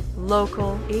 Live.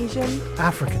 Local. Asian.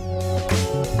 African.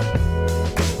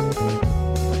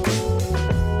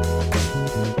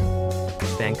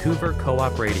 Vancouver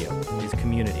Co-op Radio is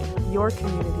community. Your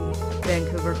community.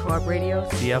 Vancouver Co-op Radio.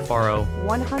 CFRO.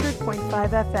 100.5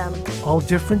 FM. All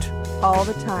different. All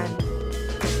the time.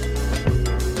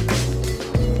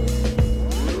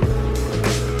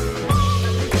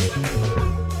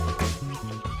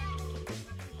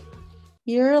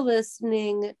 You're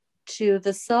listening to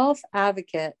The Self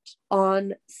Advocate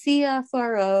on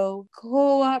CFRO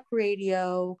Co-op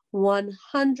Radio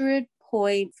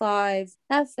 100.5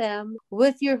 FM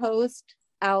with your host,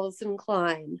 Allison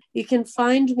Klein. You can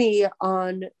find me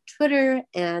on Twitter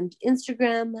and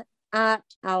Instagram at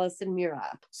Allison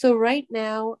Mira. So right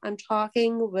now I'm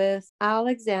talking with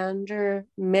Alexander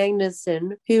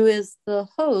Magnuson, who is the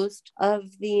host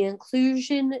of the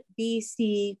Inclusion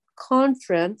BC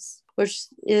conference, which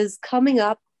is coming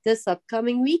up this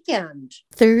upcoming weekend.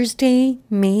 Thursday,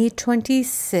 May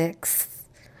 26th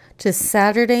to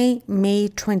Saturday, May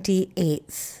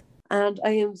 28th. And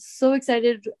I am so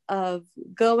excited of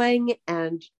going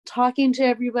and talking to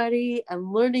everybody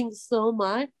and learning so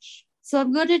much. So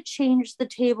I'm going to change the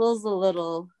tables a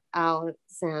little,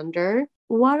 Alexander.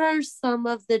 What are some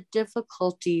of the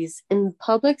difficulties in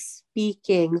public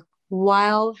speaking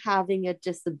while having a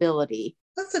disability?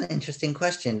 That's an interesting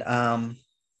question.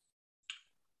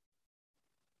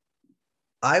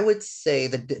 I would say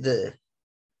the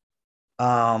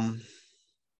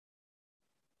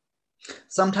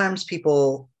sometimes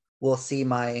people will see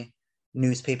my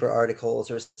newspaper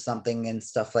articles or something and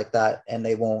stuff like that, and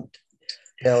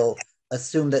they'll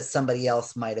assume that somebody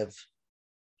else might have,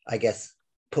 I guess,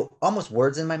 put almost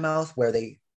words in my mouth where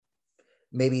they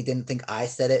maybe didn't think I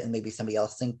said it and maybe somebody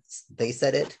else thinks they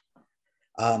said it.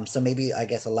 So maybe, I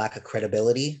guess, a lack of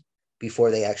credibility before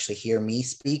they actually hear me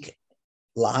speak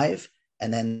live.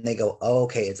 And then they go, oh,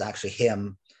 okay, it's actually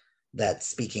him that's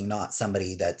speaking, not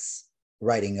somebody that's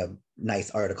writing a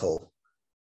nice article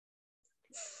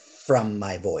from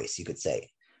my voice, you could say.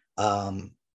 That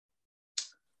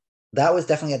was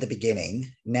definitely at the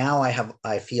beginning. Now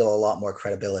I feel a lot more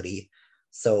credibility.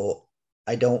 So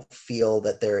I don't feel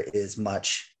that there is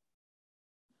much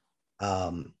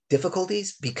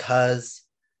difficulties, because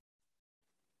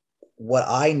what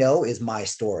I know is my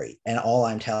story and all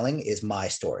I'm telling is my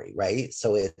story, right?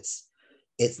 So it's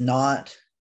not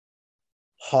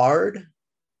hard.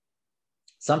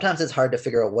 Sometimes it's hard to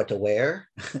figure out what to wear,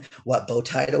 what bow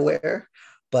tie to wear.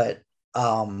 But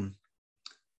now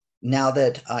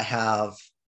that I have,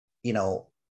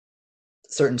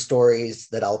 certain stories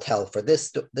that I'll tell for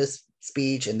this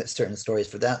speech and certain stories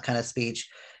for that kind of speech,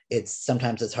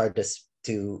 sometimes it's hard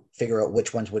to figure out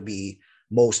which ones would be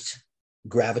most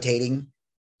gravitating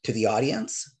to the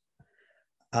audience.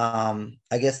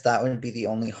 I guess that would be the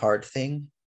only hard thing.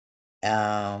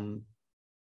 I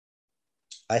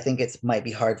think it might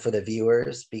be hard for the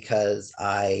viewers because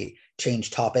I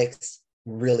change topics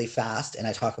really fast and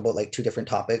I talk about like 2 different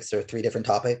topics or 3 different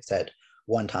topics at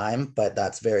one time, but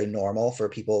that's very normal for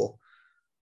people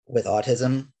with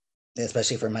autism.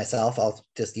 especially for myself, I'll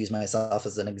just use myself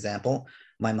as an example.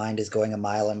 My mind is going a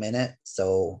mile a minute.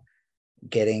 So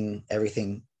getting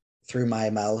everything through my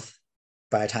mouth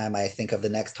by the time I think of the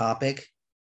next topic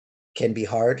can be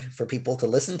hard for people to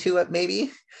listen to it,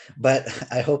 maybe. But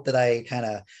I hope that I kind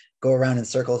of go around in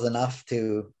circles enough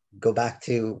to go back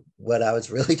to what I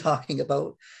was really talking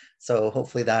about. So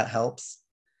hopefully that helps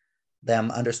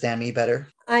them understand me better.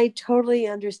 I totally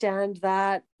understand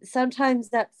that. Sometimes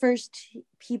at first,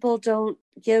 people don't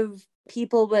give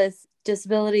people with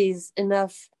disabilities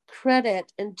enough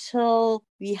credit until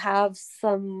we have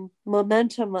some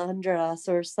momentum under us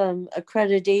or some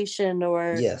accreditation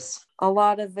or Yes. a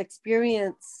lot of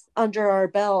experience under our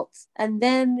belts. And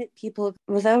then people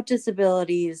without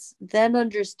disabilities then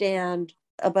understand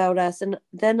about us and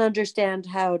then understand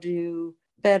how to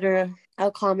better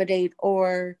accommodate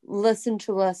or listen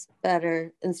to us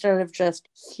better instead of just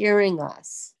hearing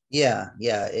us. Yeah,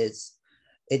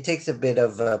 it takes a bit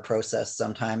of a process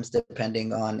sometimes,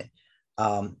 depending on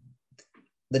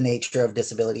the nature of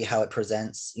disability, how it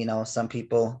presents. Some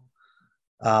people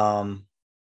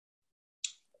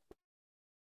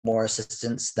more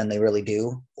assistance than they really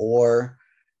do, or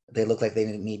they look like they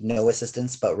need no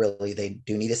assistance, but really they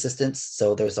do need assistance.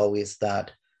 So there's always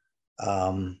that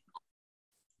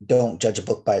don't judge a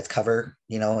book by its cover.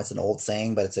 It's an old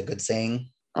saying, but it's a good saying.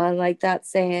 I like that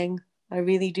saying. I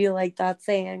really do like that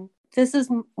saying. This is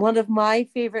one of my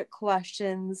favorite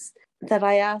questions that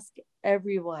I ask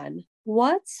everyone.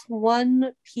 What's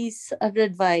one piece of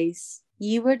advice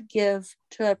you would give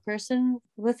to a person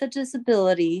with a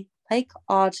disability like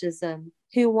autism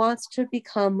who wants to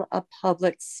become a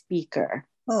public speaker?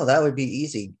 Oh, that would be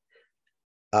easy.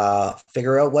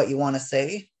 Figure out what you want to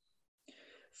say.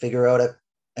 Figure out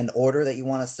an order that you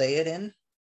want to say it in.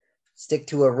 Stick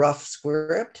to a rough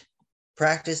script.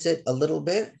 Practice it a little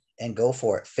bit and go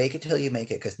for it. Fake it till you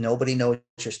make it, because nobody knows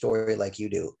your story like you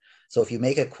do. So if you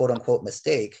make a quote unquote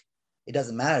mistake, it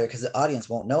doesn't matter because the audience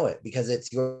won't know it because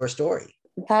it's your story.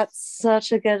 That's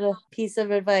such a good piece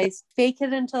of advice. Fake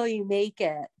it until you make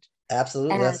it.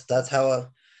 Absolutely. And that's how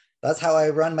I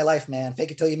run my life, man.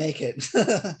 Fake it till you make it.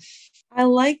 I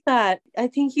like that. I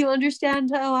think you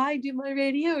understand how I do my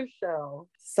radio show.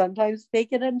 Sometimes fake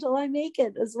it until I make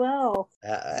it as well.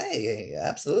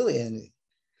 Absolutely. And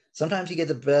sometimes you get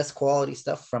the best quality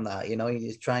stuff from that. You're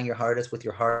just trying your hardest with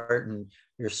your heart and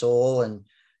your soul, and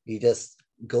you just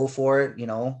go for it,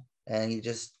 and you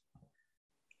just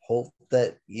hope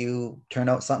that you turn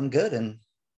out something good, and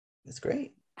it's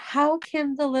great. How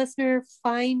can the listener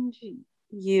find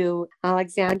you,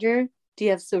 Alexander? Do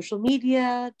you have social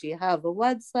media? Do you have a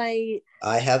website?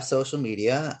 I have social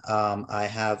media. I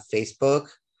have Facebook,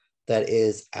 that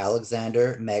is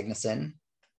Alexander Magnuson.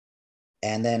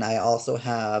 And then I also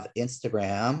have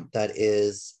Instagram, that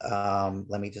is,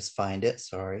 let me just find it.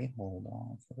 Sorry, hold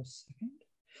on for a second.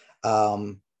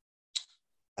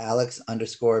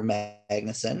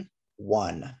 Alex_Magnuson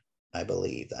 1, I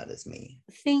believe that is me.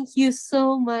 Thank you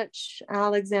so much,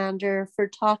 Alexander, for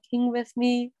talking with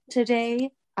me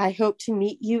today. I hope to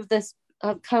meet you this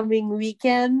upcoming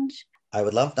weekend. I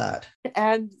would love that.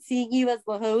 And seeing you as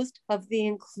the host of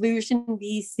the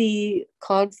InclusionBC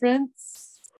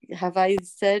conference. Have I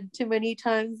said too many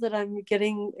times that I'm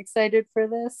getting excited for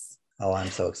this? Oh, I'm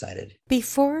so excited.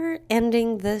 Before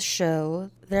ending this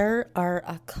show, there are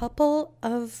a couple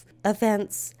of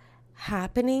events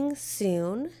happening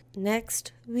soon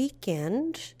next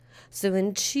weekend. So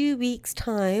in 2 weeks'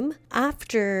 time,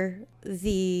 after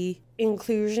the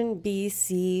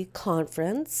InclusionBC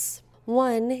conference,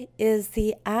 one is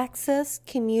the Access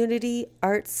Community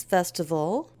Arts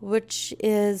Festival, which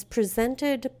is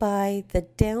presented by the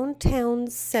Downtown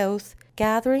South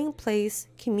Gathering Place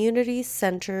Community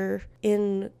Center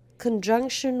in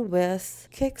conjunction with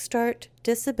Kickstart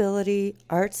Disability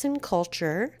Arts and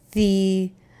Culture.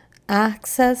 The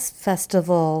Access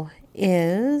Festival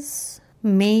is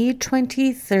May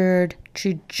 23rd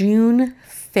to June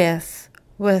 5th,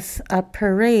 with a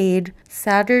parade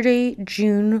Saturday,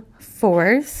 June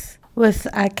 4th, with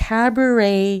a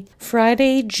cabaret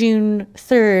Friday, June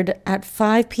 3rd at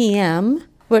 5 p.m.,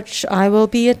 which I will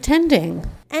be attending.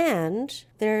 And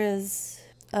there is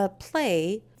a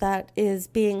play that is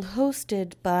being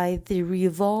hosted by the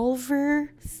Revolver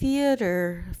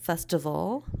Theater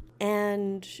Festival,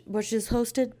 and which is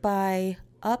hosted by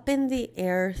Up in the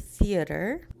Air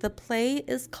Theater. The play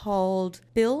is called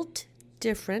Built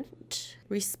Different,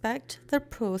 Respect the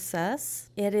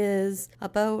Process. It is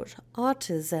about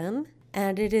autism,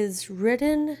 and it is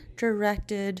written,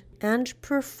 directed, and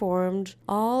performed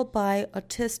all by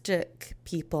autistic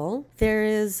people. There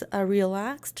is a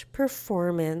relaxed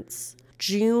performance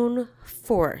June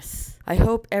 4th. I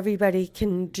hope everybody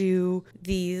can do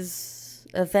these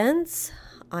events.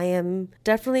 I am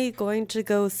definitely going to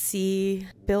go see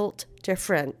Built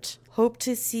Different. Hope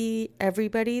to see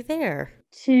everybody there.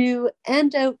 To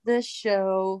end out this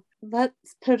show,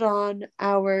 let's put on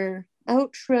our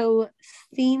outro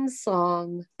theme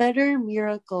song, Better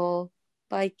Miracle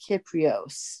by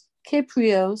Kyprios.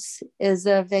 Kyprios is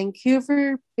a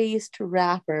Vancouver-based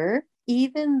rapper.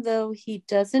 Even though he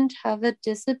doesn't have a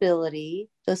disability,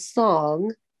 the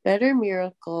song, Better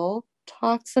Miracle,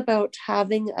 talks about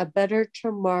having a better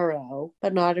tomorrow,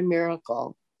 but not a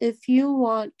miracle. If you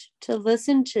want to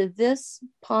listen to this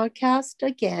podcast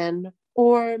again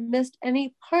or missed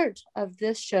any part of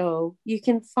this show, you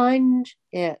can find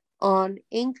it on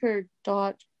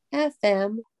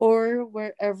anchor.fm or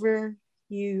wherever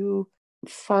you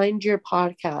find your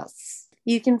podcasts.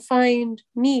 You can find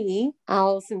me,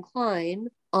 Allison Klein,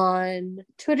 on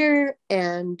Twitter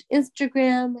and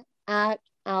Instagram at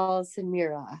Allison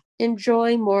Mira.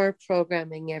 Enjoy more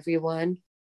programming, everyone.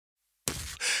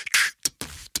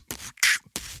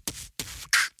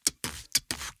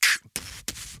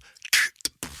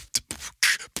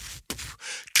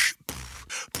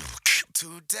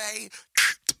 Today,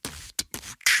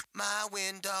 my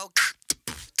window,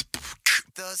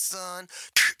 the sun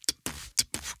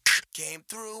came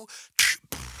through.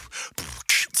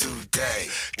 Today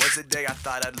was a day I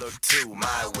thought I'd look to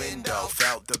my window,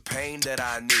 felt the pain that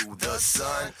I knew. The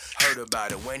sun heard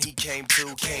about it when he came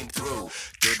through.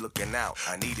 Good looking out,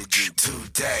 I needed you.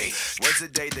 Today was a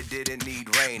day that didn't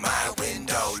need rain. My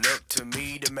window looked to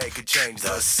me to make a change.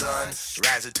 The sun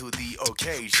rising to the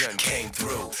occasion came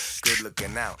through. Good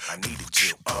looking out, I needed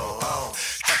you. Oh, oh,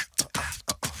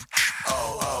 oh,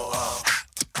 oh, oh.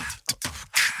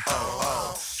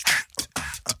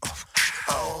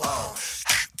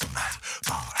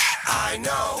 I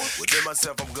know within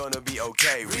myself I'm gonna be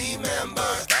okay.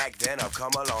 Remember, back then I've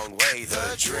come a long way.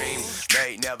 The dream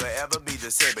may never ever be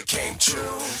the same, but came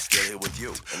true. Still here with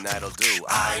you, and that'll do.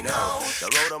 I know the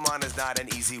road I'm on is not an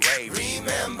easy way.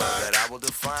 Remember that I will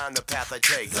define the path I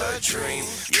take. The dream,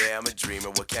 yeah, I'm a dreamer.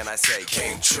 What can I say?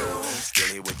 Came true. Still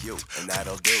here with you, and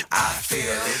that'll do. I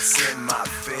feel it's in my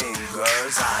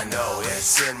fingers. I know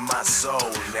it's in my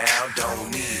soul now. I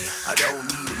don't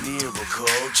need a miracle.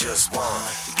 Just want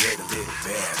to get a little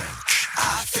better.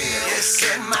 I feel it's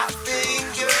in my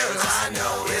fingers. I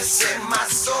know it's in my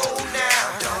soul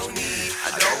now. I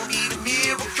don't need a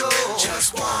miracle.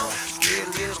 Just want to get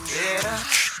a little better.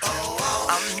 Oh, oh.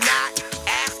 I'm not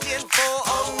asking for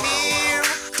a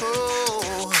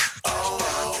miracle. Oh,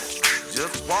 oh.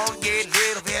 Just want to get a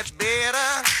little bit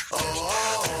better. Oh, oh,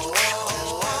 oh,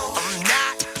 oh, oh. I'm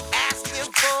not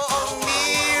asking for a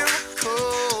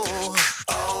miracle. Oh,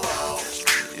 oh.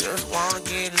 Just want to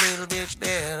get a little bit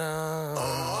better.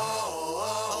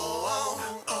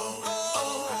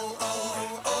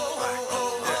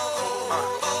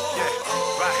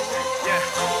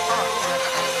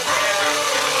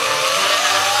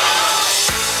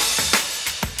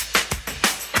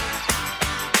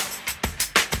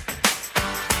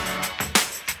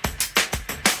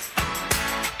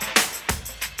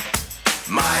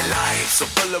 So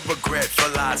full of regret for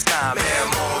lost time.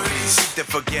 Memories seek to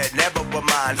forget, never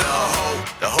remind.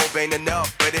 The hope ain't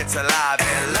enough, but it's alive.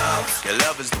 And love, your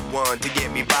love is the one to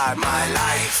get me by. My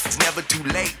life, it's never too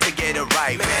late to get it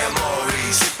right.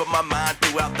 Memories slip on my mind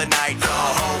throughout the night. The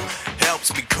hope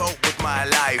helps me cope with my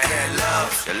life. And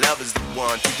love, your love is the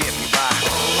one to get me by.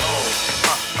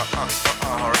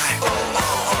 Alright.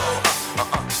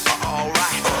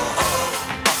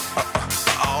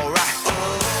 Alright.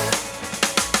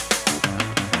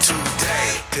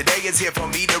 Today is here for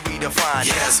me to redefine.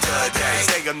 Yesterday,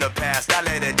 stay in the past, I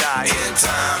let it die. In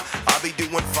time, I'll be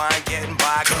doing fine, getting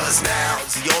by. Cause now,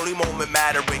 it's the only moment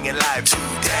mattering in life.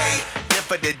 Today, live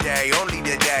for the day, only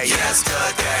the day.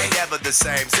 Yesterday, never the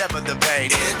same, sever the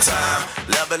pain. In time,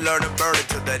 love and learn and burn it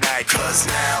to the night. Cause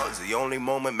now, it's the only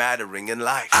moment mattering in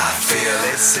life. I feel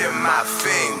it's in my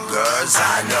fingers.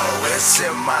 I know it's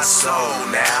in my soul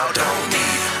now. I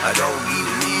don't need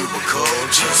a miracle.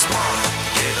 Just wanna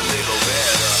get a little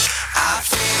better. I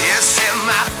feel it's in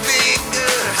my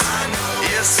fingers.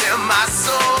 It's in my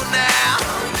soul now.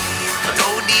 I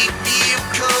don't need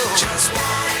miracles. Just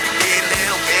want to get a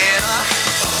little better.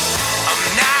 I'm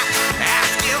not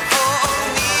asking for a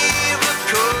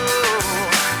miracle.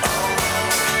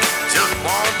 Just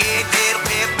want to get a little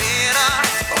bit better.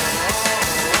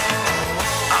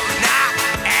 I'm not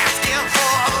asking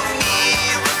for a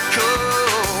miracle.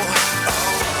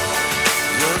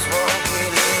 Just want to get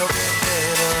a little bit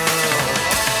better.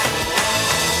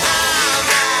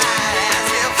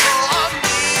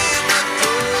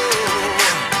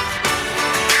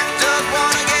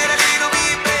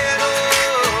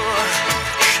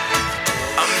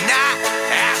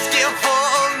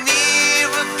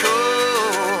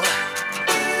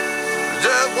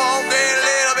 won't